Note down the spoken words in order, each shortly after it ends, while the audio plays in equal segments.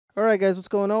Alright guys, what's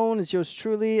going on? It's yours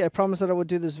truly. I promised that I would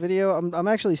do this video. I'm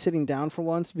actually sitting down for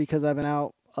once because I've been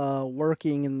out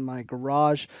working in my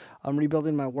garage. I'm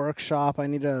rebuilding my workshop. I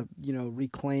need to,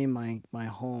 reclaim my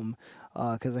home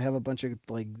because I have a bunch of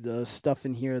stuff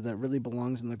in here that really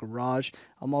belongs in the garage.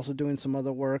 I'm also doing some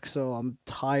other work, so I'm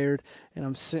tired and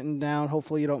I'm sitting down.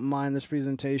 Hopefully you don't mind this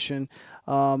presentation.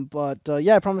 But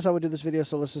yeah, I promised I would do this video,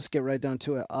 so let's just get right down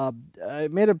to it. I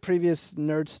made a previous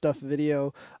nerd stuff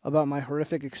video about my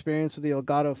horrific experience with the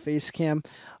Elgato Facecam.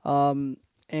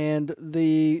 And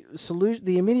the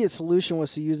immediate solution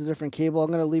was to use a different cable. I'm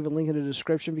going to leave a link in the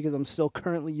description because I'm still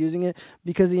currently using it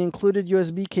because the included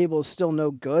USB cable is still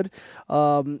no good.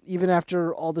 Even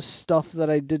after all the stuff that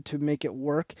I did to make it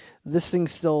work, this thing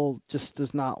still just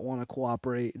does not want to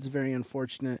cooperate. It's very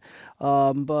unfortunate.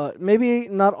 But maybe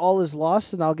not all is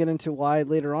lost, and I'll get into why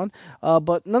later on.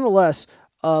 But nonetheless,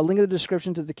 link in the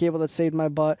description to the cable that saved my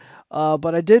butt.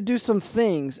 But I did do some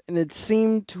things, and it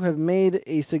seemed to have made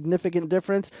a significant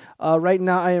difference. Right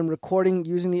now, I am recording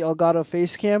using the Elgato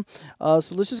Facecam.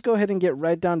 So let's just go ahead and get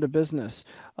right down to business.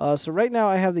 So right now,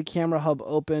 I have the camera hub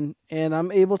open, and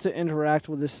I'm able to interact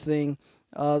with this thing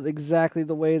exactly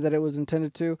the way that it was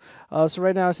intended to. So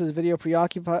right now it says video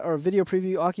preoccupied or video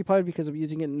preview occupied because I'm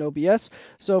using it in OBS.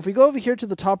 So if we go over here to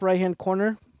the top right hand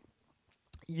corner,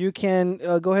 you can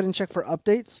go ahead and check for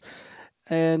updates.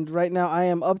 And right now I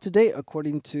am up to date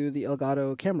according to the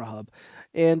Elgato Camera Hub.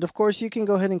 And of course you can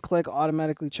go ahead and click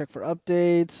automatically check for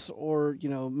updates or,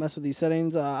 mess with these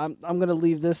settings. I'm going to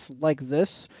leave this like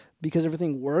this because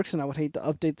everything works and I would hate to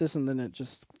update this and then it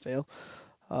just fail.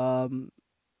 Another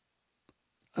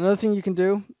thing you can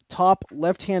do, top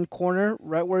left-hand corner,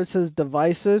 right where it says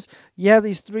devices, you have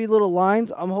these three little lines.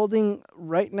 I'm holding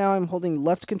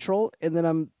left control and then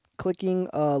I'm clicking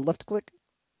left click.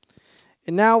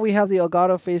 And now we have the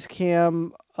Elgato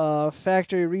Facecam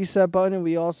factory reset button, and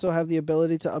we also have the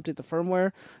ability to update the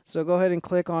firmware. So go ahead and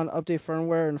click on update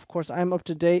firmware, and of course I'm up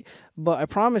to date, but I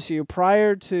promise you,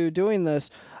 prior to doing this,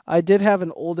 I did have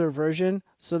an older version,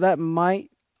 so that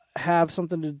might have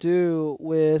something to do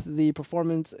with the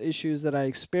performance issues that I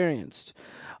experienced.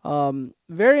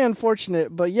 Very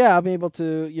unfortunate, but yeah, I'm able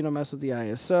to, mess with the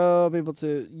ISO. I'm able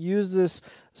to use this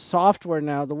software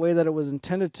now the way that it was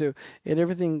intended to, and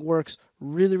everything works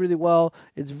really, really well.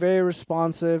 It's very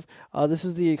responsive. This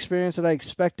is the experience that I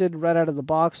expected right out of the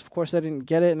box. Of course, I didn't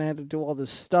get it, and I had to do all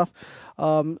this stuff.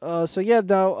 So yeah,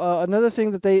 now another thing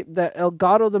that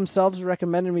Elgato themselves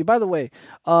recommended me. By the way,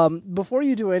 before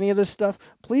you do any of this stuff,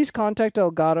 please contact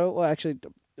Elgato. Well, actually,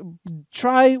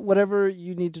 try whatever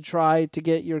you need to try to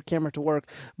get your camera to work,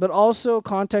 but also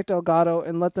contact Elgato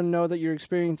and let them know that you're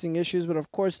experiencing issues. But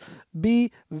of course,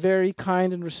 be very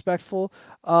kind and respectful.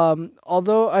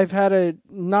 Although I've had a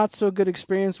not so good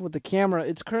experience with the camera,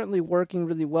 it's currently working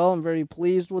really well. I'm very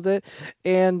pleased with it,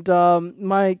 and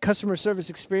my customer service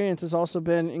experience has also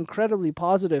been incredibly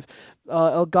positive.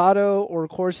 Elgato or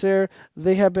Corsair,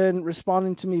 they have been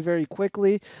responding to me very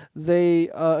quickly. They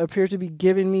appear to be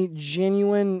giving me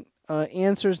genuine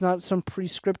answers, not some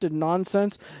pre-scripted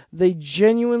nonsense. They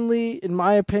genuinely, in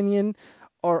my opinion,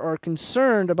 are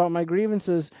concerned about my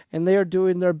grievances, and they are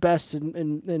doing their best,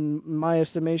 in my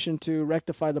estimation, to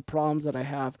rectify the problems that I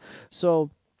have.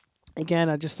 So, again,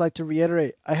 I'd just like to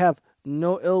reiterate, I have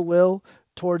no ill will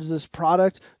towards this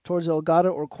product, towards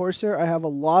Elgato or Corsair. I have a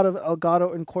lot of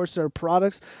Elgato and Corsair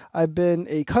products. I've been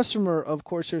a customer of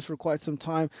Corsairs for quite some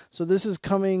time, so this is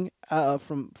coming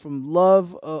from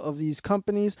love of these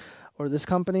companies, or this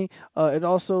company, and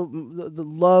also the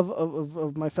love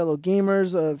of my fellow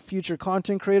gamers, future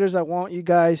content creators. I want you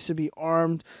guys to be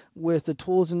armed with the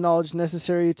tools and knowledge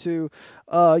necessary to,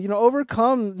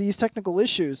 overcome these technical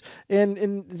issues.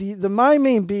 And my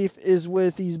main beef is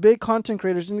with these big content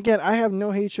creators. And again, I have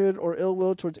no hatred or ill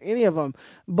will towards any of them,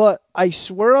 but I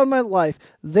swear on my life,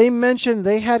 they mentioned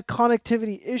they had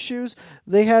connectivity issues.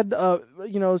 They had,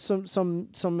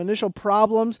 some initial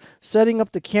problems setting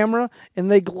up the camera, and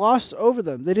they glossed over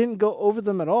them. They didn't go over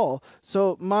them at all.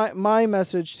 So my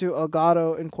message to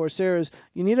Elgato and Corsair is,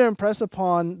 you need to impress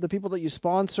upon the people that you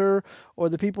sponsor or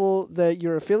the people that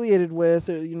you're affiliated with,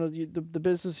 the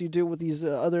business you do with these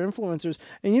other influencers,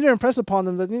 and you need to impress upon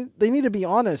them that they need to be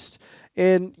honest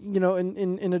and,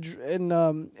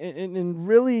 and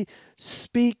really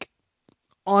speak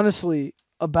honestly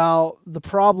about the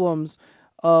problems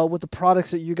with the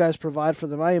products that you guys provide for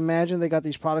them. I imagine they got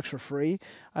these products for free.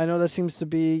 I know that seems to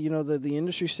be, the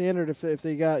industry standard. If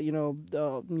they got,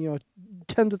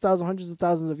 tens of thousands, hundreds of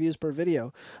thousands of views per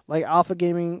video, like Alpha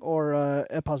Gaming or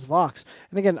Epos Vox.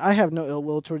 And again, I have no ill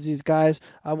will towards these guys.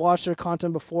 I've watched their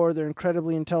content before. They're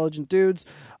incredibly intelligent dudes.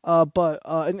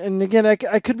 And again, I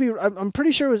could be. I'm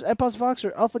pretty sure it was Epos Vox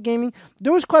or Alpha Gaming.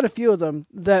 There was quite a few of them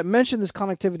that mentioned this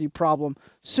connectivity problem.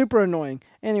 Super annoying.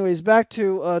 Anyways, back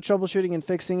to troubleshooting and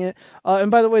fixing it. And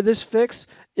by the way, this fix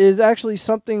is actually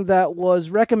something that was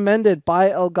recommended by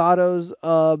Elgato's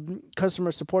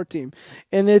customer support team,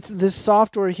 and it's this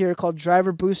software here called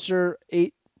Driver Booster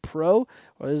 8 Pro,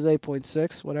 or this is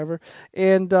 8.6, whatever.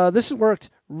 And this worked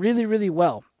really, really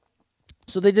well.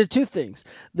 So they did two things.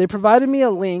 They provided me a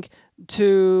link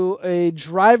to a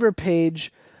driver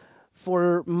page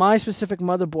for my specific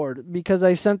motherboard because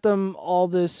I sent them all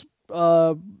this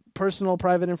personal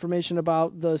private information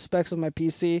about the specs of my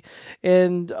PC,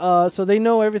 and so they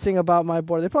know everything about my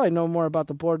board. They probably know more about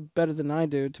the board better than I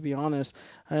do, to be honest.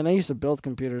 And I used to build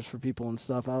computers for people and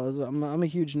stuff. I'm a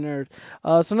huge nerd.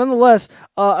 So nonetheless,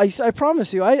 I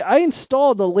promise you, I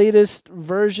installed the latest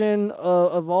version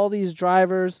of all these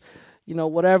drivers,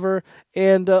 whatever.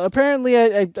 And apparently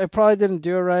I probably didn't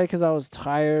do it right because I was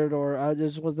tired or I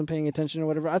just wasn't paying attention or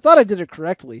whatever. I thought I did it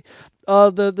correctly.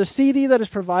 The CD that is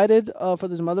provided for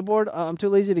this motherboard, I'm too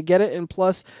lazy to get it, and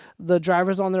plus the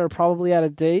drivers on there are probably out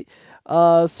of date.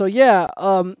 So yeah,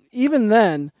 even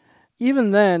then,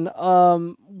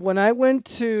 when I went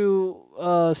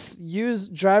to use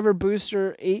Driver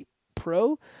Booster 8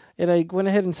 Pro, and I went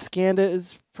ahead and scanned it,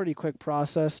 it's a pretty quick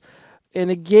process. And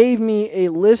it gave me a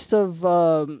list of,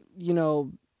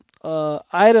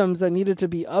 items that needed to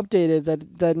be updated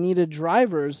that needed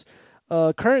drivers,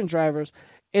 current drivers.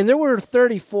 And there were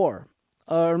 34,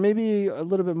 or maybe a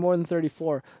little bit more than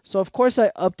 34. So, of course,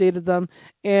 I updated them.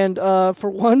 And for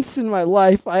once in my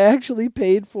life, I actually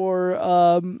paid for,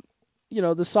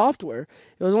 the software.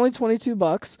 It was only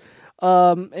 $22.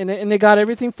 And they got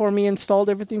everything for me, installed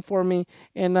everything for me,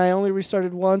 and I only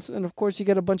restarted once. And of course, you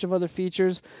get a bunch of other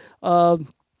features.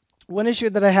 One issue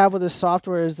that I have with this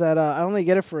software is that I only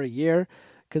get it for a year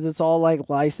because it's all like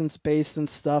license based and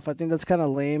stuff. I think that's kind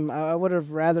of lame. I would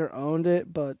have rather owned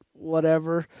it, but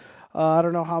whatever. I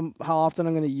don't know how often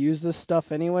I'm going to use this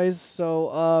stuff, anyways.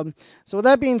 So with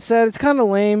that being said, it's kind of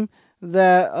lame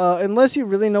that unless you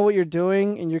really know what you're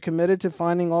doing and you're committed to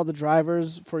finding all the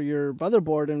drivers for your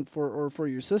motherboard and for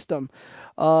your system,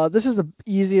 this is the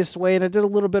easiest way. And I did a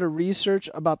little bit of research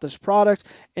about this product,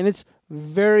 and it's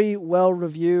very well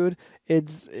reviewed.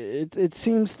 It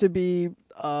seems to be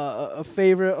a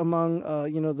favorite among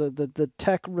the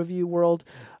tech review world,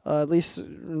 at least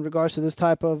in regards to this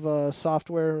type of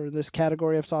software, or this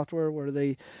category of software where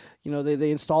they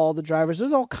install all the drivers.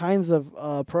 There's all kinds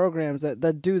of programs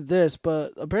that do this,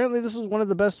 but apparently this is one of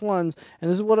the best ones, and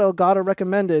this is what Elgato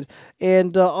recommended.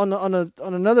 And on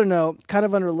another note, kind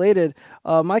of unrelated,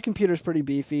 my computer is pretty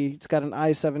beefy. It's got an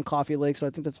i7 Coffee Lake, so I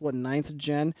think that's what, 9th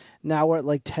gen. Now we're at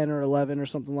like 10 or 11 or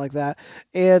something like that.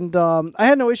 And I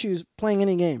had no issues playing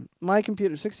any game. My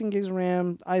computer, 16 gigs of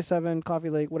RAM, i7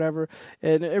 Coffee Lake, whatever,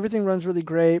 and everything runs really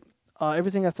great.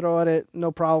 Everything I throw at it,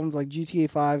 no problems, like GTA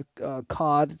 5,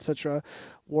 COD, etc.,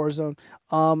 Warzone,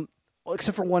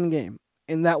 except for one game,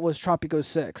 and that was Tropico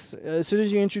 6. As soon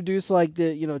as you introduce like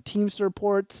the Teamster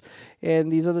ports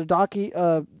and these other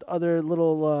other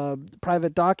little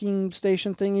private docking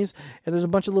station thingies, and there's a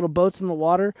bunch of little boats in the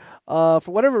water, for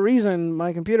whatever reason,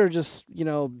 my computer just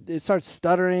it starts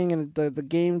stuttering, and the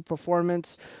game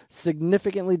performance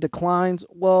significantly declines.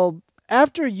 Well,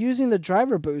 after using the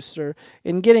driver booster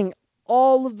and getting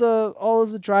all of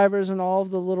the drivers and all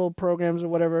of the little programs or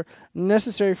whatever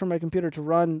necessary for my computer to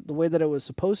run the way that it was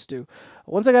supposed to,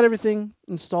 once I got everything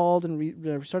installed and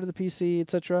restarted the PC,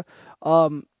 etc.,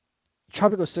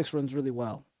 Tropico 6 runs really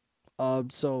well.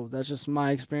 So that's just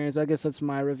my experience. I guess that's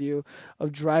my review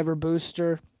of Driver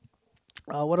Booster.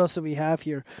 What else do we have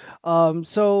here?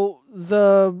 So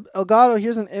the Elgato,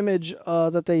 here's an image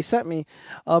that they sent me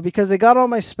because they got all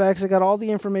my specs, they got all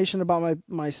the information about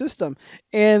my system,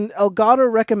 and Elgato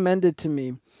recommended to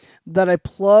me that I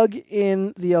plug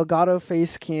in the Elgato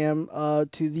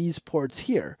Facecam to these ports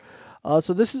here.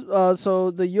 So this is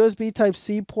so the USB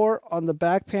Type-C port on the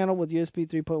back panel with USB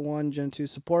 3.1 Gen 2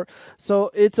 support.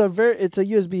 So it's a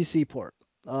USB-C port.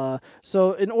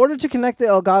 So in order to connect the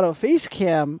Elgato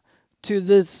Facecam to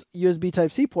this USB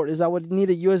Type-C port, I would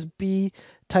need a USB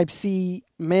Type-C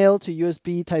male to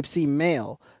USB Type-C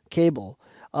male cable.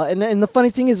 And the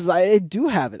funny thing is I do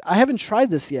have it. I haven't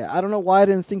tried this yet. I don't know why I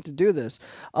didn't think to do this.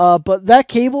 But that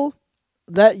cable,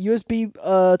 that USB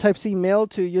Type-C male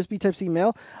to USB Type-C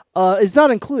male, is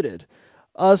not included.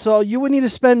 So you would need to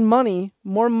spend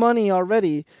more money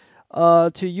already,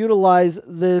 to utilize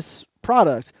this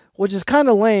product, which is kind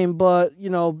of lame, but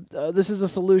this is a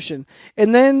solution.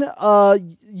 And then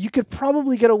you could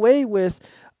probably get away with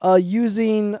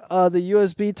using the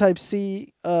USB Type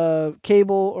C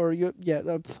cable, or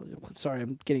sorry,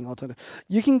 I'm getting all tied up.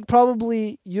 You can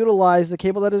probably utilize the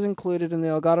cable that is included in the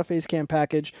Elgato Facecam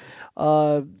package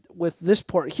with this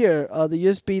port here, the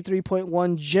USB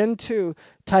 3.1 Gen 2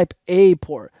 Type A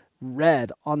port,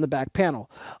 red on the back panel.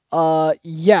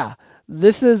 Yeah,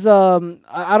 this is I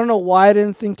don't know why I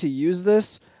didn't think to use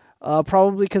this.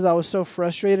 Probably because I was so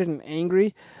frustrated and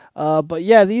angry. But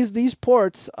yeah, these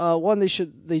ports, one,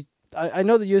 I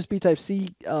know the USB Type C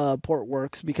port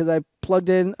works because I plugged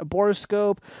in a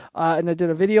borescope and I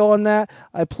did a video on that.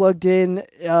 I plugged in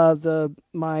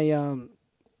my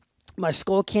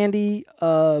Skull Candy,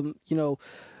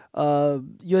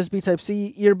 USB Type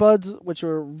C earbuds, which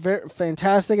were very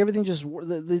fantastic. Everything just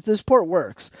this port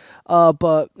works.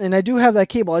 And I do have that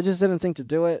cable. I just didn't think to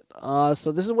do it.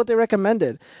 So this is what they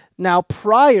recommended. Now,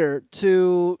 prior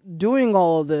to doing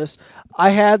all of this,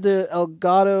 I had the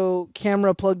Elgato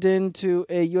camera plugged into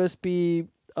a USB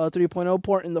 3.0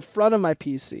 port in the front of my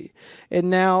PC,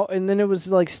 and then it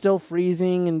was like still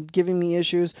freezing and giving me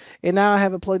issues, and now I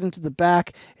have it plugged into the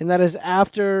back, and that is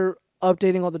after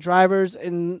updating all the drivers,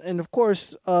 and of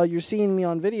course you're seeing me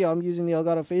on video. I'm using the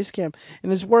Elgato Facecam,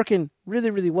 and it's working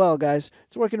really well, guys.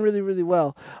 It's working really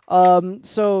well.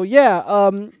 So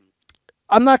yeah,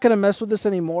 I'm not gonna mess with this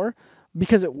anymore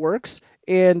because it works,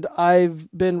 and I've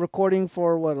been recording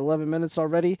for 11 minutes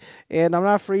already, and I'm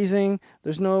not freezing.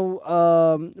 There's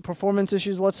no performance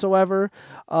issues whatsoever.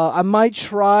 I might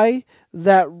try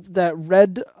that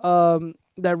red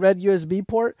USB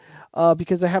port,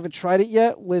 because I haven't tried it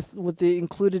yet with the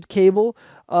included cable.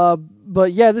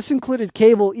 But yeah, this included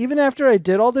cable, even after I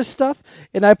did all this stuff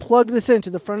and I plugged this into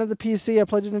the front of the PC, I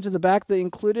plugged it into the back, the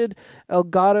included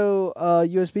Elgato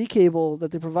USB cable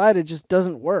that they provided just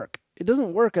doesn't work. It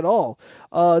doesn't work at all.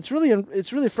 It's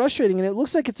really frustrating, and it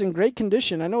looks like it's in great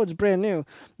condition. I know it's brand new,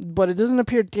 but it doesn't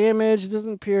appear damaged. It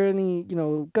doesn't appear any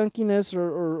gunkiness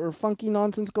or funky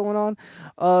nonsense going on.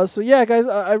 So yeah, guys,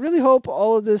 I really hope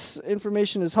all of this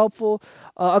information is helpful.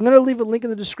 I'm gonna leave a link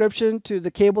in the description to the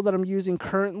cable that I'm using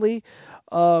currently.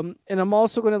 And I'm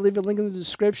also going to leave a link in the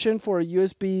description for a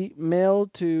USB mail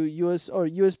to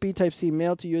USB Type C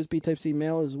mail to USB Type C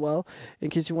mail as well, in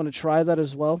case you want to try that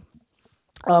as well.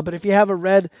 But if you have a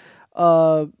red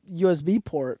USB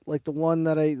port, like the one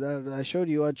that I showed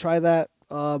you, I'd try that.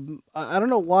 I don't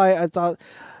know why I thought.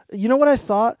 You know what I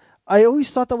thought? I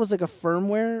always thought that was like a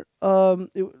firmware.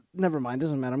 Never mind,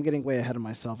 doesn't matter. I'm getting way ahead of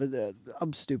myself.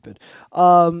 I'm stupid.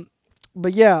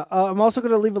 But yeah, I'm also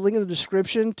going to leave a link in the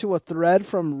description to a thread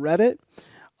from Reddit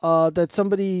that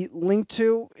somebody linked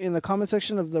to in the comment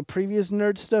section of the previous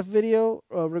Nerd Stuff video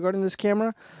regarding this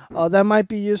camera. That might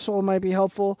be useful, might be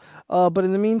helpful. But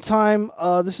in the meantime,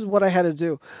 this is what I had to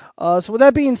do. So with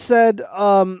that being said,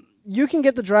 you can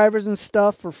get the drivers and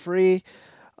stuff for free.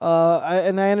 I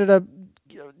ended up,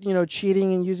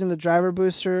 cheating and using the driver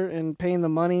booster and paying the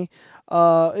money.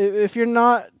 If you're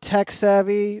not tech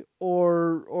savvy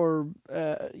or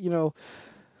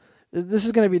this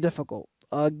is going to be difficult.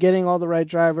 Getting all the right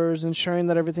drivers, ensuring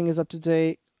that everything is up to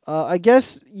date. I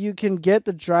guess you can get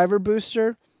the driver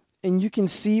booster and you can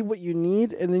see what you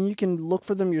need, and then you can look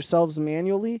for them yourselves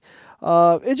manually.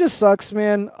 It just sucks,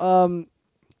 man. I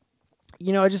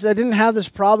didn't have this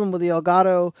problem with the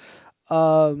Elgato,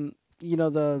 the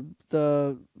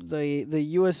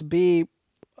USB,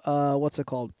 what's it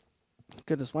called?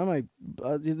 Goodness, why am I,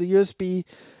 the USB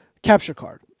capture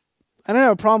card. I don't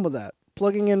have a problem with that.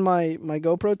 Plugging in my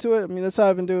GoPro to it. I mean, that's how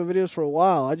I've been doing videos for a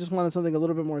while. I just wanted something a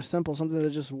little bit more simple, something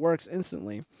that just works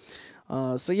instantly.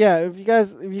 So yeah, if you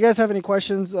guys have any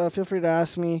questions, feel free to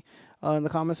ask me in the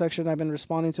comment section. I've been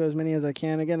responding to as many as I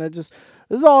can. Again, this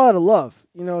is all out of love.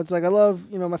 It's like I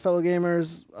love my fellow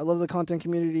gamers. I love the content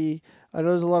community. I know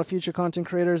there's a lot of future content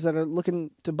creators that are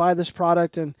looking to buy this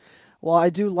product, and while I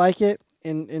do like it,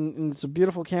 and it's a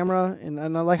beautiful camera, and I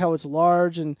like how it's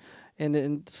large and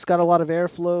it's got a lot of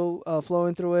airflow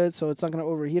flowing through it, so it's not going to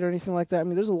overheat or anything like that. I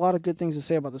mean, there's a lot of good things to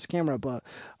say about this camera, but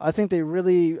I think they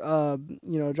really,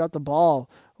 dropped the ball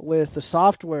with the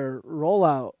software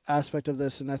rollout aspect of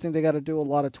this, and I think they got to do a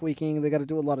lot of tweaking. They got to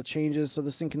do a lot of changes so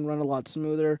this thing can run a lot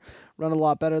smoother, run a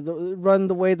lot better, run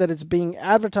the way that it's being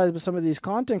advertised with some of these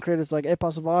content creators like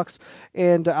Vox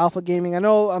and Alpha Gaming. I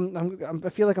know I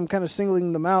feel like I'm kind of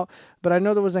singling them out, but I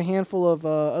know there was a handful of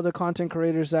other content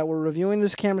creators that were reviewing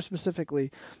this camera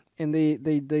specifically, and they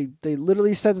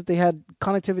literally said that they had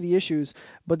connectivity issues,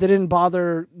 but they didn't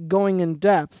bother going in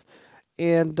depth.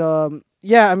 And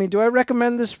yeah, I mean, do I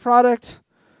recommend this product?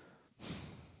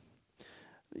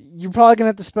 You're probably going to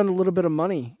have to spend a little bit of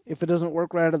money if it doesn't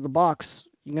work right out of the box.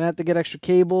 You're going to have to get extra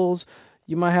cables.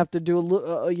 You might have to do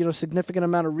a significant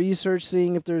amount of research,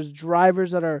 seeing if there's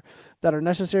drivers that are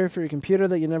necessary for your computer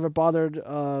that you never bothered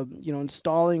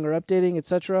installing or updating,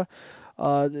 etc.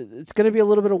 It's going to be a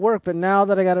little bit of work, but now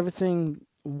that I got everything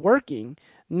working,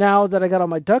 now that I got all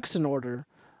my ducks in order,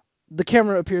 the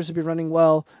camera appears to be running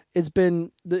well. It's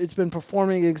been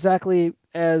performing exactly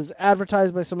as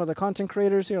advertised by some other content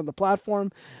creators here on the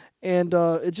platform, and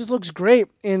it just looks great.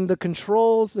 In the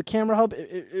controls, the camera hub,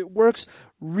 it works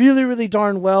really, really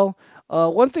darn well.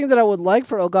 One thing that I would like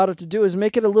for Elgato to do is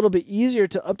make it a little bit easier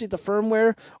to update the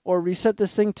firmware or reset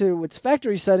this thing to its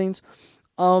factory settings.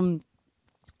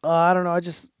 I don't know.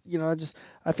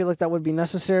 I feel like that would be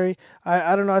necessary.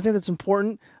 I don't know. I think that's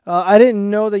important. I didn't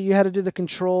know that you had to do the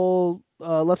control,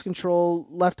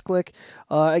 left click.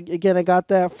 Again, I got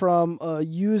that from a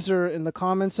user in the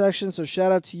comment section. So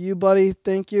shout out to you, buddy.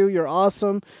 Thank you. You're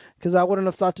awesome. Because I wouldn't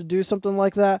have thought to do something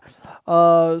like that.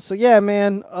 So yeah,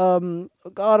 man.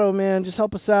 Elgato, man, just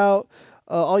help us out.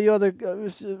 All you other,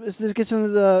 if this gets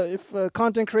into if a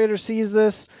content creator sees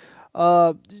this,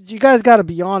 you guys got to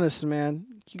be honest, man.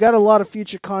 You got a lot of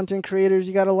future content creators.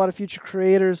 You got a lot of future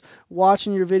creators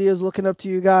watching your videos, looking up to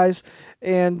you guys,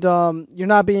 and you're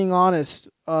not being honest.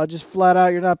 Just flat out,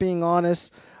 you're not being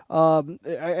honest.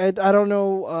 I don't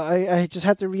know. I just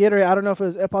have to reiterate. I don't know if it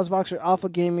was Epos Vox or Alpha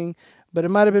Gaming, but it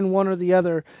might have been one or the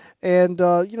other. And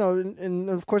and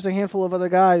of course a handful of other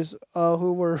guys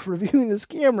who were reviewing this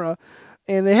camera,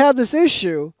 and they had this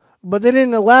issue, but they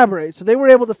didn't elaborate. So they were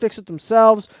able to fix it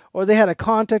themselves, or they had a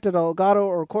contact at Elgato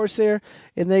or Corsair,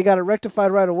 and they got it rectified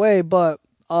right away. But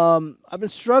I've been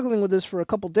struggling with this for a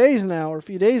couple days now, or a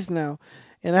few days now,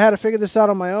 and I had to figure this out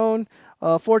on my own.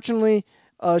 Fortunately,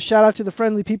 shout out to the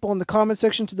friendly people in the comment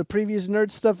section to the previous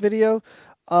nerd stuff video.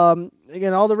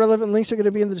 Again, all the relevant links are going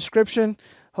to be in the description.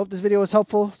 Hope this video was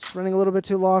helpful. It's running a little bit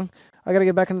too long. I got to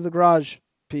get back into the garage.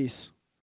 Peace.